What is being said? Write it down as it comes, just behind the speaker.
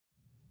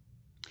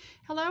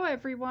Hello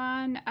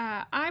everyone.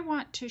 I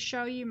want to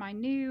show you my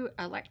new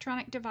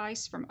electronic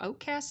device from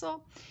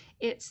Oakcastle.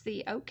 It's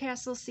the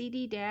Oakcastle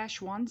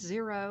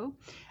CD-10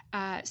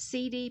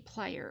 CD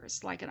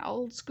players, like an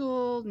old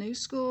school, new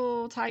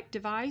school type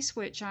device,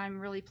 which I'm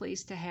really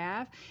pleased to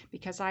have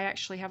because I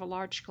actually have a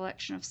large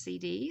collection of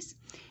CDs.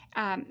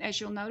 As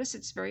you'll notice,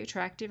 it's very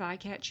attractive,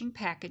 eye-catching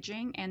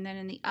packaging, and then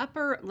in the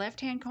upper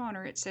left-hand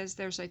corner it says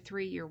there's a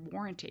 3-year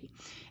warranty.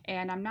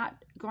 And I'm not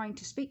going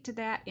to speak to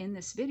that in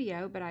this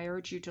video, but I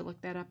urge you to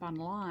look that up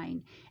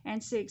online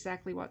and see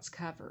exactly what's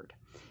covered.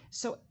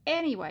 So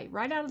anyway,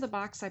 right out of the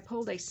box I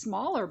pulled a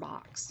smaller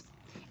box,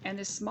 and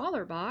this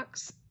smaller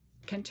box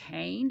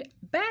contained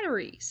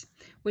batteries,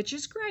 which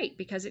is great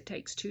because it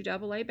takes 2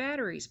 AA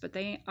batteries, but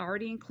they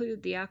already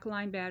include the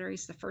alkaline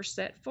batteries, the first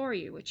set for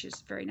you, which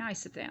is very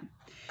nice of them.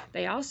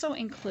 They also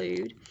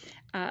include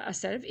a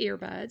set of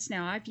earbuds.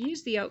 Now, I've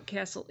used the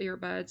Oakcastle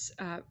earbuds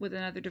with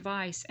another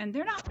device, and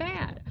they're not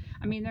bad.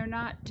 I mean, they're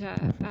not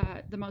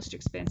the most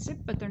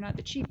expensive, but they're not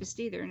the cheapest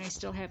either, and they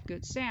still have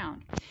good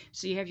sound.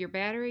 So you have your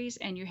batteries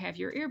and you have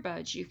your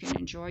earbuds. You can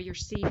enjoy your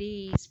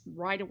CDs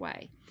right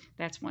away.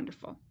 That's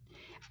wonderful.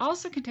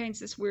 Also contains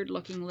this weird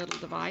looking little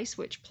device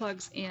which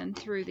plugs in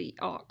through the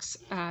aux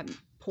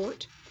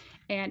port,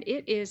 and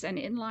it is an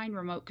inline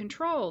remote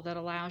control that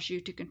allows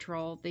you to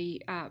control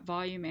the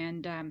volume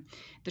and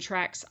the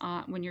tracks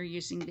when you're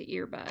using the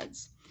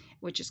earbuds,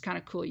 which is kind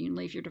of cool. You can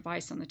leave your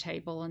device on the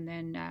table and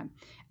then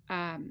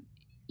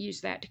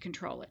use that to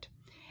control it.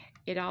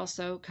 It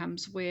also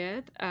comes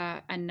with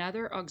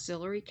another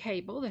auxiliary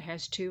cable that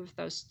has 2 of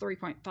those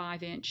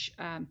 3.5-inch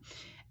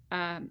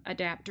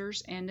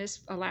adapters, and this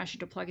allows you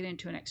to plug it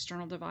into an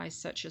external device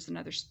such as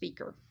another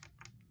speaker.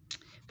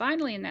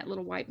 Finally, in that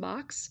little white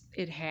box,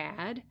 it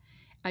had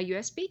a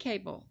USB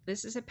cable.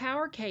 This is a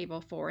power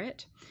cable for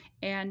it,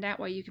 and that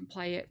way you can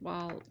play it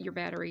while your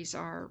batteries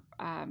are,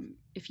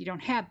 if you don't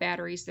have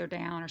batteries, they're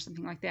down or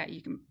something like that,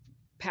 you can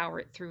power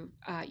it through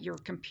your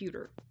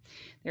computer.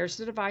 There's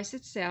the device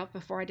itself.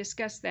 Before I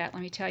discuss that,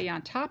 let me tell you,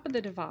 on top of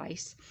the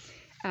device,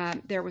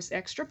 there was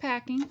extra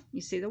packing.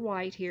 You see the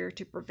white here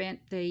to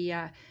prevent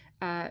the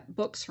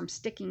books from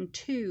sticking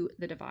to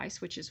the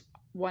device, which is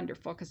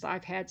wonderful because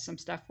I've had some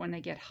stuff when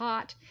they get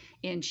hot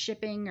in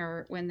shipping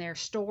or when they're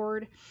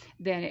stored,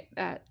 then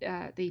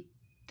the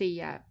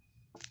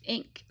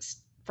ink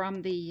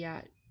from the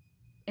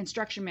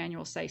instruction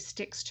manual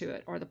sticks to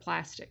it, or the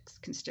plastics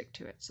can stick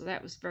to it. So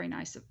that was very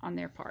nice on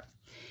their part.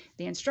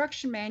 The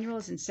instruction manual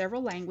is in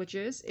several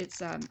languages.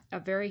 It's a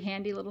very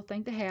handy little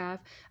thing to have.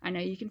 I know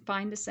you can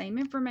find the same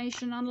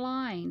information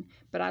online,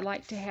 but I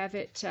like to have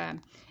it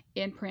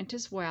in print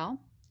as well,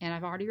 and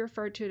I've already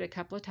referred to it a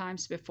couple of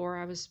times before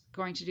I was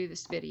going to do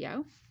this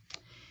video.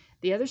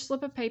 The other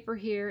slip of paper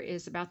here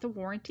is about the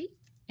warranty,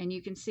 and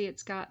you can see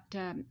it's got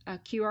a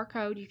QR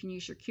code. You can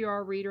use your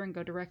QR reader and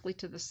go directly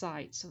to the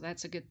site, so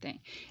that's a good thing.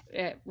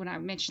 When I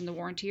mentioned the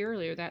warranty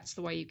earlier, that's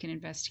the way you can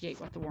investigate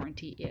what the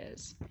warranty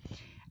is.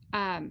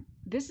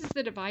 This is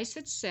the device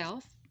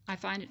itself. I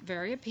find it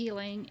very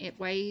appealing. It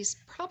weighs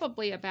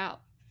probably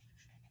about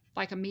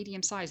like a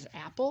medium-sized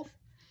apple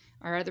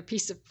or other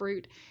piece of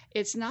fruit.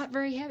 It's not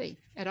very heavy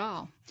at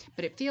all,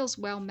 but it feels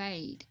well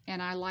made, and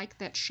I like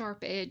that sharp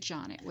edge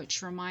on it,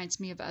 which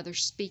reminds me of other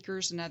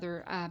speakers and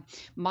other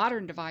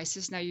modern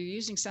devices. Now you're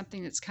using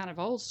something that's kind of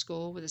old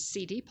school with a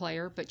CD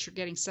player, but you're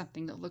getting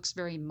something that looks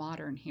very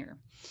modern here.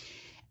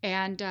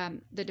 And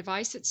the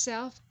device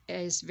itself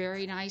is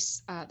very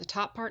nice. The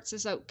top part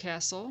says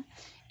Oakcastle,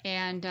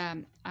 and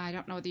I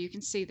don't know whether you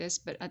can see this,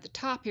 but at the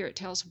top here it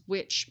tells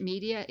which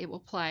media it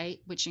will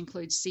play, which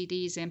includes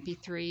CDs,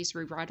 MP3s,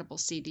 rewritable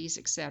CDs,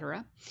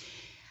 etc.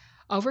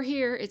 Over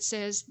here it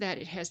says that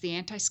it has the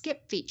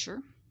anti-skip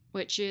feature,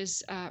 which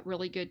is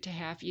really good to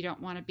have. You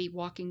don't want to be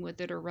walking with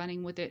it or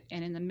running with it,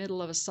 and in the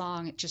middle of a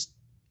song it just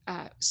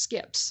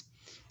skips.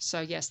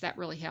 So yes, that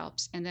really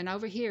helps. And then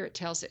over here it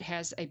tells it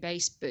has a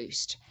bass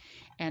boost,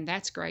 and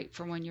that's great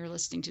for when you're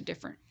listening to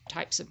different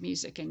types of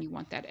music and you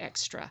want that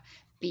extra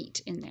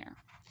beat in there.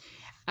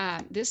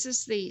 This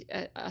is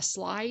a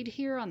slide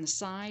here on the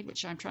side,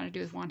 which I'm trying to do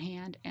with one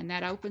hand, and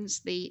that opens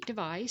the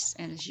device,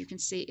 and as you can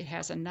see it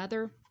has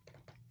another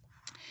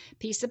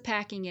piece of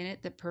packing in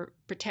it that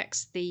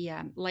protects the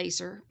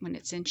laser when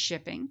it's in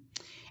shipping,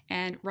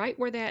 and right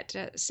where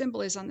that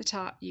symbol is on the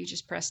top, you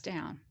just press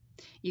down.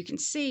 You can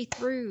see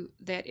through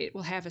that it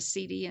will have a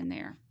CD in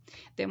there.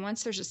 Then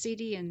once there's a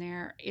CD in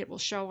there, it will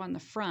show on the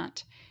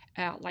front,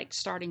 like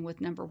starting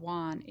with number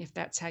 1, if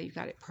that's how you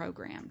got it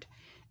programmed.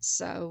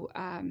 So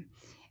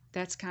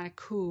that's kind of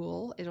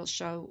cool. It'll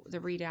show the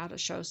readout. It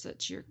shows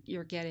that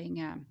you're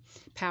getting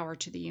power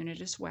to the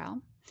unit as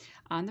well.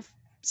 On the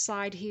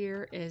side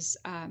here is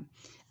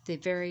the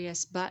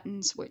various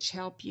buttons which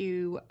help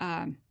you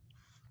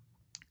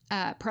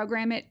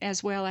program it,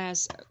 as well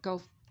as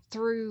go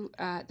through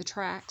the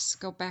tracks,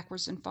 go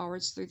backwards and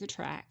forwards through the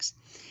tracks.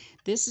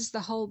 This is the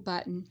hold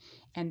button,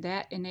 and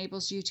that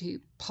enables you to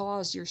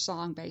pause your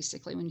song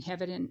basically. When you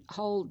have it in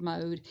hold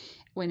mode,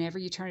 whenever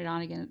you turn it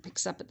on again, it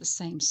picks up at the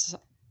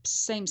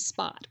same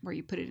spot where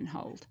you put it in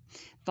hold.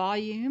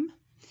 Volume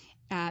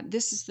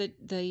This is the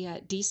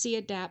DC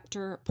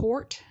adapter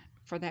port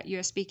for that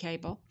USB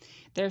cable.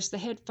 There's the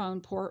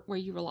headphone port where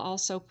you will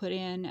also put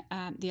in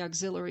the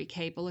auxiliary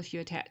cable if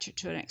you attach it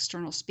to an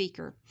external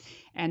speaker.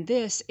 And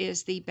this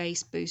is the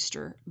bass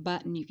booster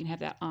button. You can have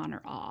that on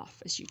or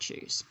off as you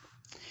choose.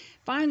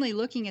 Finally,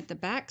 looking at the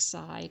back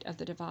side of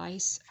the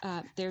device,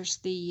 there's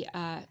the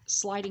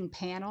sliding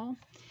panel.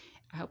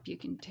 I hope you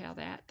can tell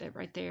that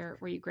right there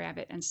where you grab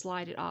it and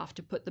slide it off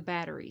to put the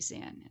batteries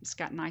in. It's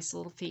got nice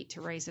little feet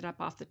to raise it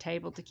up off the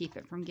table to keep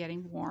it from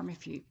getting warm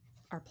if you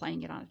are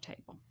playing it on a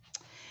table.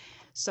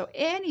 So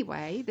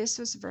anyway, this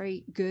was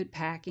very good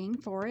packing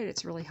for it.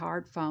 It's really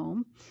hard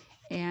foam,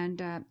 and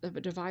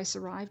the device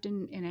arrived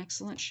in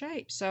excellent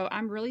shape. So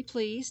I'm really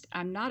pleased.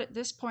 I'm not at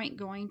this point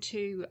going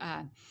to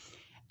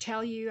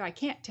I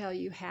can't tell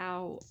you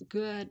how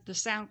good the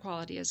sound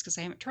quality is because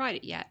I haven't tried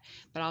it yet,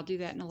 but I'll do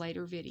that in a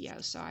later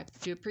video. So I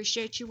do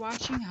appreciate you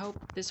watching. Hope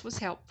this was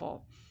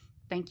helpful.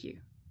 Thank you.